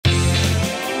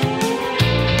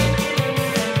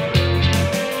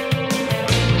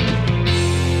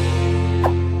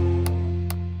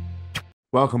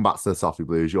Welcome back to the Toffee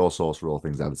Blues, your source for all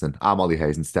things Everton. I'm Ollie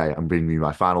Hayes, and today I'm bringing you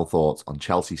my final thoughts on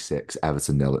Chelsea 6,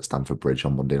 Everton nil at Stamford Bridge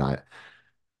on Monday night.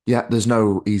 Yeah, there's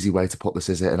no easy way to put this,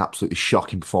 is it? An absolutely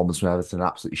shocking performance from Everton, an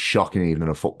absolutely shocking evening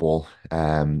of football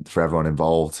for everyone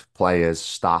involved. Players,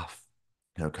 staff,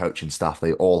 coaching staff,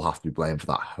 they all have to be blamed for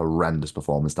that horrendous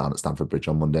performance down at Stamford Bridge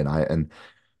on Monday night. And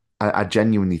I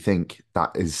genuinely think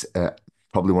that is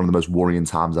probably one of the most worrying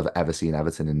times I've ever seen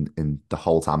Everton in the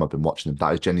whole time I've been watching them.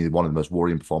 That is genuinely one of the most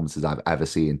worrying performances I've ever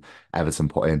seen Everton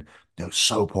put in.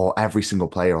 So poor. Every single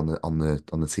player on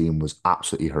the team was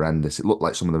absolutely horrendous. It looked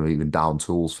like some of them were even down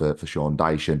tools for Sean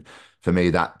Dyche. And for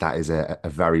me, that is a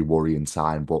very worrying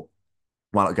sign. But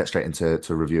why not get straight into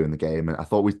reviewing the game? And I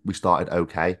thought we started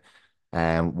okay.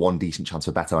 One decent chance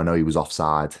for better. I know he was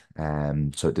offside,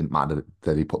 so it didn't matter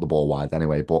that he put the ball wide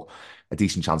anyway. But a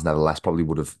decent chance nevertheless. Probably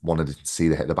would have wanted to see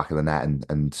the hit the back of the net,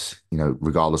 and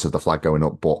regardless of the flag going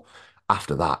up. But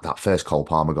after that first Cole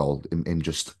Palmer goal, him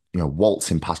just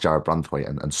waltzing past Jared Branthwaite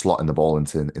and slotting the ball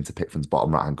into Pickford's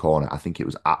bottom right hand corner. I think it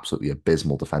was absolutely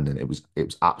abysmal defending. It was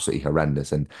absolutely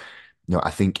horrendous, and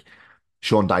I think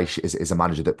Sean Dyche is a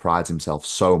manager that prides himself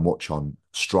so much on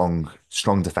strong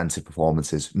defensive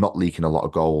performances, not leaking a lot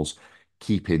of goals,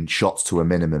 keeping shots to a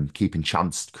minimum, keeping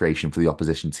chance creation for the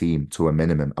opposition team to a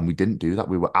minimum. And we didn't do that.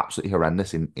 We were absolutely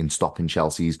horrendous in stopping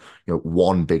Chelsea's,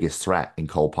 one biggest threat in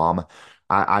Cole Palmer.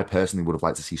 I personally would have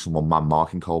liked to see someone man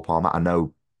marking Cole Palmer. I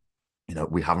know,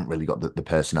 we haven't really got the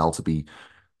personnel to be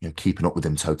keeping up with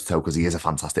him toe to toe because he is a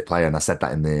fantastic player. And I said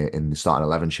that in the starting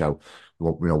 11 show,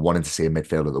 wanting to see a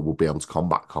midfielder that will be able to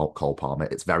combat Cole Palmer.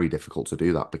 It's very difficult to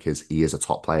do that because he is a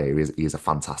top player. He is a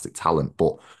fantastic talent.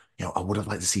 But I would have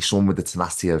liked to see someone with the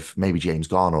tenacity of maybe James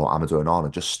Garner or Amadou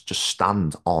Onana just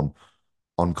stand on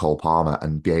Cole Palmer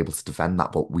and be able to defend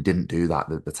that. But we didn't do that.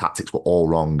 The tactics were all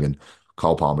wrong, and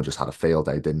Cole Palmer just had a field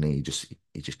day, didn't he?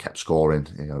 He just kept scoring,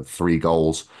 three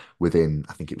goals within,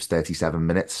 I think it was 37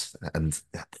 minutes. And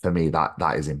for me,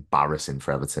 that is embarrassing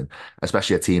for Everton,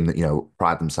 especially a team that,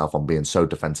 pride themselves on being so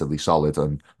defensively solid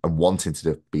and wanting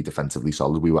to be defensively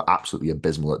solid. We were absolutely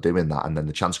abysmal at doing that. And then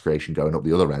the chance creation going up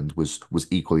the other end was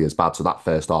equally as bad. So that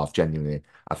first half, genuinely,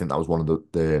 I think that was one of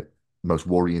the most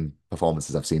worrying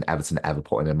performances I've seen Everton ever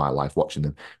put in my life. Watching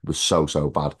them, it was so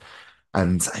bad.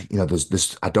 And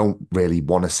there's I don't really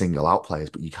want to single out players,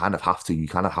 but you kind of have to. You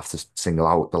kind of have to single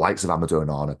out the likes of Amadou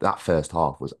Onana. That first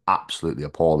half was absolutely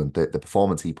appalling. The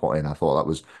performance he put in, I thought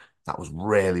that was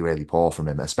really poor from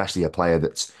him, especially a player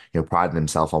that's priding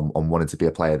himself on wanting to be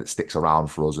a player that sticks around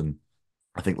for us. And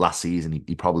I think last season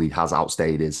he probably has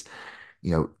outstayed his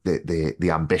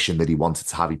the ambition that he wanted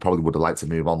to have. He probably would have liked to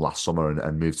move on last summer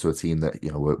and move to a team that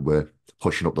were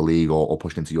pushing up the league or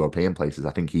pushing into European places.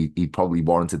 I think he probably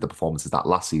warranted the performances that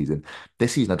last season.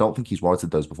 This season, I don't think he's warranted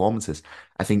those performances.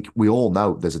 I think we all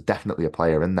know there's definitely a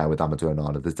player in there with Amadou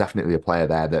Onana. There's definitely a player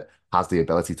there that has the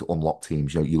ability to unlock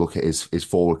teams. You look at his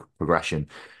forward progression.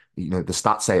 The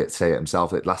stats say it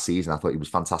himself that last season I thought he was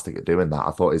fantastic at doing that.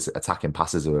 I thought his attacking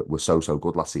passes were so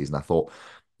good last season. I thought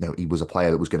he was a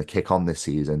player that was going to kick on this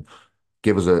season,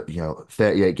 give us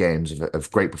 38 games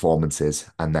of great performances,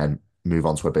 and then move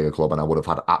on to a bigger club. And I would have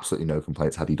had absolutely no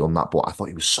complaints had he done that. But I thought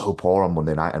he was so poor on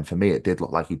Monday night, and for me, it did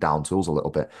look like he down tools a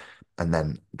little bit. And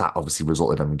then that obviously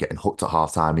resulted in him getting hooked at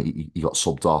half time. He got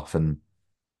subbed off, and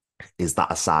is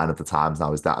that a sign of the times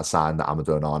now? Is that a sign that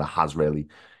Amadou Onana has really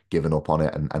given up on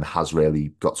it and has really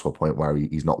got to a point where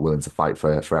he's not willing to fight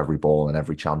for every ball and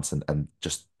every chance and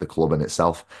just the club in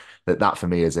itself? That for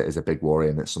me is a big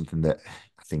worry, and it's something that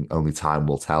I think only time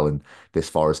will tell. And this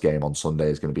Forest game on Sunday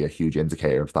is going to be a huge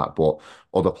indicator of that. But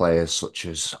other players such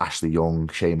as Ashley Young,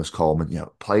 Seamus Coleman,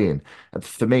 playing. And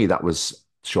for me, that was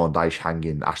Sean Dyche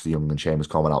hanging Ashley Young and Seamus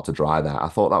Coleman out to dry there. I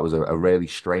thought that was a really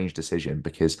strange decision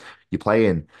because you're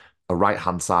playing a right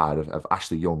hand side of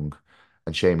Ashley Young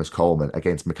and Seamus Coleman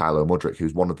against Mikhailo Mudryk,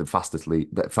 who's one of the fastest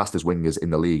wingers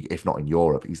in the league, if not in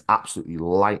Europe. He's absolutely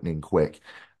lightning quick,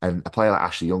 and a player like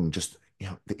Ashley Young just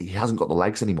he hasn't got the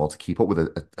legs anymore to keep up with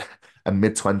a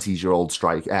mid-20s-year-old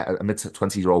a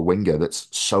mid-20s-year-old winger that's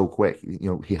so quick.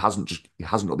 He hasn't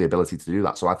got the ability to do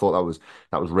that. So I thought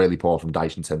that was really poor from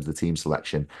Dyche in terms of the team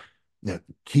selection.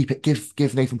 Keep it,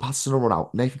 give Nathan Patterson a run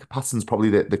out. Nathan Patterson's probably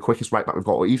the quickest right back we've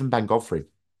got, or even Ben Godfrey.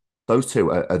 Those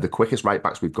two are the quickest right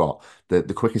backs we've got, the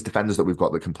quickest defenders that we've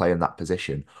got that can play in that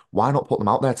position. Why not put them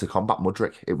out there to combat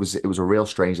Mudryk? It was a real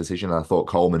strange decision. And I thought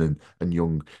Coleman and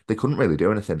Young, they couldn't really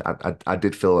do anything. I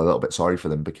did feel a little bit sorry for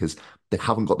them because they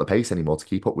haven't got the pace anymore to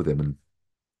keep up with him. And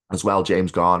as well,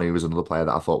 James Garner, who was another player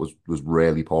that I thought was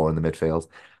really poor in the midfield.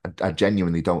 I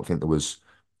genuinely don't think there was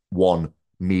one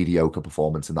mediocre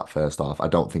performance in that first half. I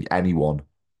don't think anyone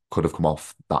could have come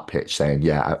off that pitch saying,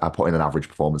 yeah, I put in an average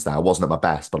performance there. I wasn't at my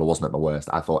best, but I wasn't at my worst.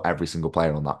 I thought every single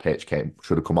player on that pitch came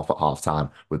should have come off at half time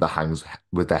with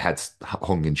their heads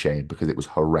hung in shame because it was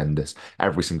horrendous.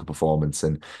 Every single performance.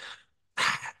 And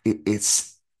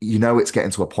it's it's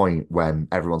getting to a point when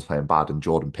everyone's playing bad and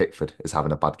Jordan Pickford is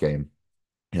having a bad game.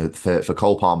 For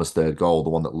Cole Palmer's third goal, the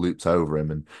one that looped over him,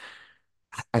 and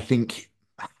I think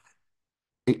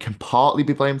it can partly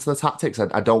be blamed to the tactics.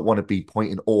 I don't want to be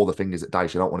pointing all the fingers at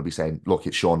Dyche. I don't want to be saying, look,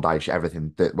 it's Sean Dyche.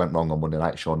 Everything that went wrong on Monday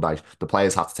night, Sean Dyche. The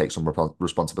players have to take some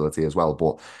responsibility as well.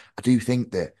 But I do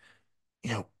think that,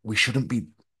 we shouldn't be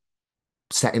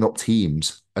setting up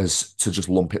teams as to just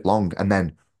lump it long. And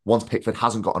then once Pickford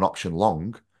hasn't got an option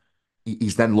long,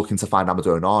 he's then looking to find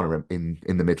Amadou Onana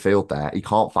in the midfield there. He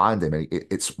can't find him.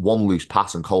 It's one loose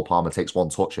pass and Cole Palmer takes one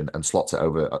touch and slots it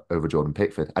over Jordan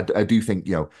Pickford. I do think,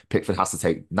 Pickford has to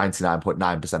take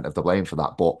 99.9% of the blame for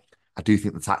that. But I do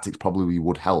think the tactics probably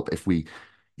would help if we,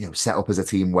 set up as a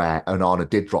team where Onana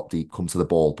did drop deep, come to the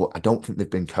ball. But I don't think they've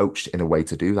been coached in a way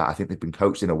to do that. I think they've been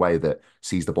coached in a way that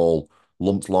sees the ball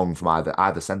lumped long from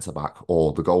either centre back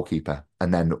or the goalkeeper.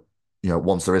 And then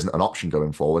once there isn't an option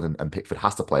going forward and Pickford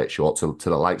has to play it short to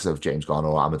the likes of James Garner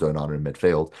or Amadou Onana in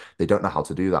midfield, they don't know how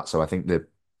to do that. So I think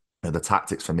the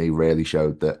tactics for me really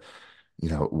showed that,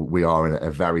 we are in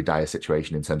a very dire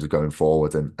situation in terms of going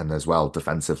forward and as well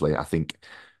defensively. I think,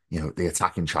 the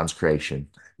attacking chance creation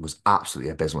was absolutely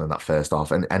abysmal in that first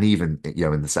half. And even,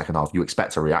 in the second half, you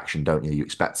expect a reaction, don't you? You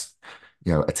expect,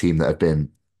 a team that have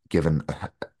been given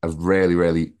a really,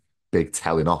 really big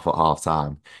telling off at half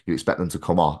time. You expect them to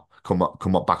come up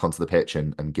back onto the pitch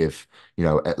and give,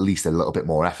 at least a little bit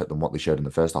more effort than what they showed in the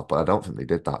first half. But I don't think they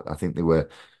did that. I think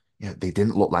they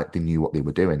didn't look like they knew what they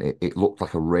were doing. It looked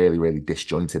like a really, really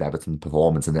disjointed Everton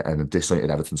performance and a disjointed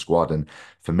Everton squad. And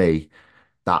for me,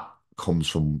 that comes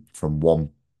from one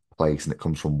place and it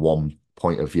comes from one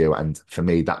point of view. And for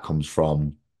me, that comes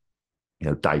from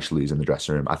Dyche losing the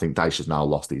dressing room. I think Dyche has now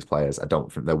lost these players. I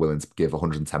don't think they're willing to give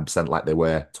 110% like they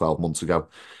were 12 months ago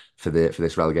for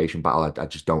this relegation battle. I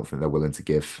just don't think they're willing to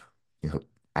give,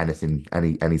 anything,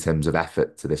 any terms of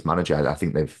effort to this manager. I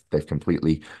think they've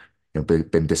completely,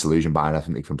 been disillusioned by him. I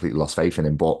think they completely lost faith in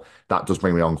him. But that does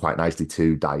bring me on quite nicely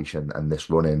to Dyche and this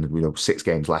run in. 6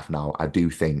 games left now. I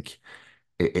do think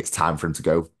it's time for him to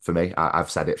go for me.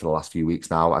 I've said it for the last few weeks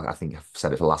now. I think I've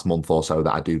said it for the last month or so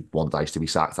that I do want Dyche to be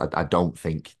sacked. I don't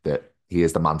think that he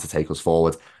is the man to take us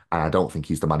forward. And I don't think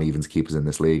he's the man even to keep us in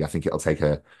this league. I think it'll take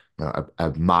a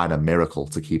minor miracle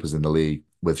to keep us in the league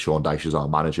with Sean Dyche as our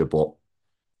manager. But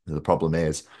the problem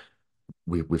is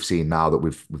we've seen now that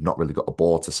we've not really got a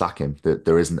board to sack him, that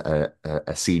there isn't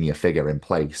a senior figure in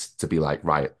place to be like,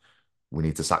 right, we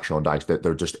need to sack Sean Dyche.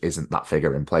 There just isn't that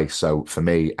figure in place. So for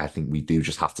me, I think we do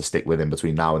just have to stick with him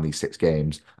between now and these 6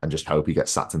 games and just hope he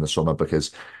gets sacked in the summer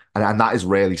because, and that is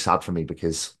really sad for me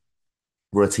because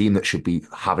we're a team that should be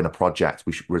having a project.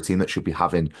 We're a team that should be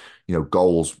having,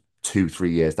 goals 2, 3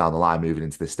 years down the line moving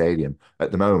into the stadium.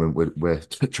 At the moment, we're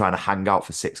trying to hang out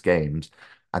for 6 games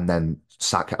and then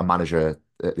sack a manager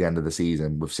at the end of the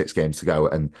season with 6 games to go.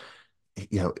 And,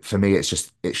 for me,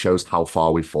 it shows how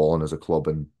far we've fallen as a club.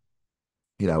 And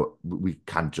we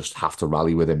can just have to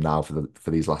rally with him now for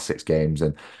these last 6 games.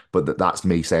 But that's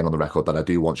me saying on the record that I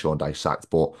do want Sean Dyche sacked,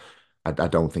 but I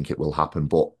don't think it will happen.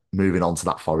 But moving on to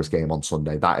that Forest game on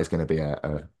Sunday, that is going to be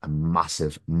a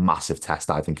massive, massive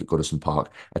test, I think, at Goodison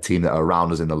Park. A team that are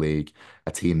around us in the league,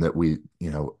 a team that we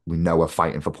know are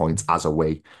fighting for points as are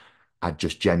we. I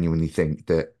just genuinely think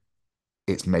that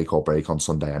it's make or break on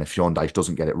Sunday. And if Sean Dyche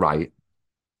doesn't get it right,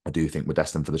 I do think we're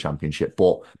destined for the championship.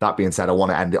 But that being said, I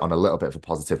want to end it on a little bit of a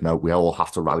positive note. We all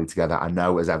have to rally together. I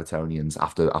know as Evertonians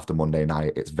after Monday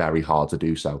night, it's very hard to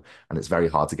do so. And it's very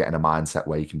hard to get in a mindset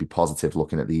where you can be positive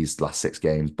looking at these last 6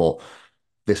 games. But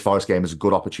this Forest game is a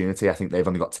good opportunity. I think they've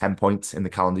only got 10 points in the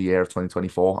calendar year of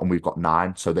 2024, and we've got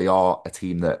 9. So they are a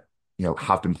team that,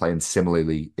 have been playing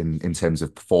similarly in terms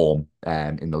of form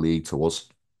in the league to us.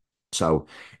 So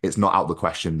it's not out of the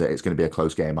question that it's going to be a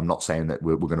close game. I'm not saying that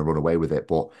we're going to run away with it,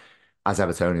 but as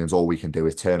Evertonians, all we can do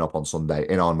is turn up on Sunday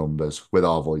in our numbers with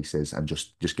our voices and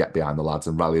just get behind the lads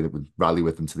and rally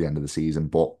with them to the end of the season.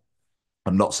 But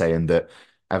I'm not saying that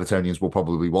Evertonians will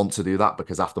probably want to do that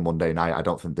because after Monday night, I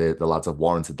don't think the lads have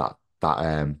warranted that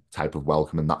type of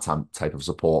welcome and that type of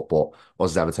support. But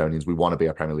us as Evertonians, we want to be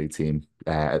a Premier League team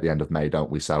at the end of May,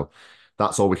 don't we? So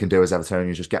that's all we can do as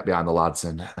Evertonians, just get behind the lads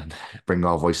and bring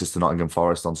our voices to Nottingham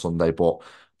Forest on Sunday. But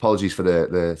apologies for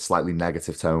the slightly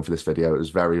negative tone for this video. It was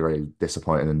very, very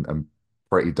disappointing and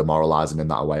pretty demoralising in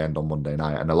that away end on Monday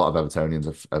night. And a lot of Evertonians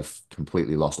have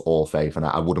completely lost all faith, and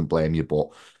I wouldn't blame you, but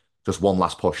Just one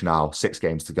last push now, 6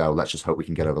 games to go. Let's just hope we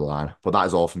can get over the line. But that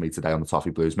is all for me today on the Toffee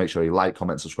Blues. Make sure you like,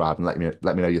 comment, subscribe, and let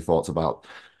me know your thoughts about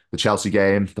the Chelsea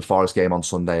game, the Forest game on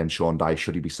Sunday, and Sean Dyche.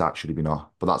 Should he be sacked? Should he be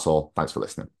not? But that's all. Thanks for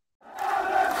listening.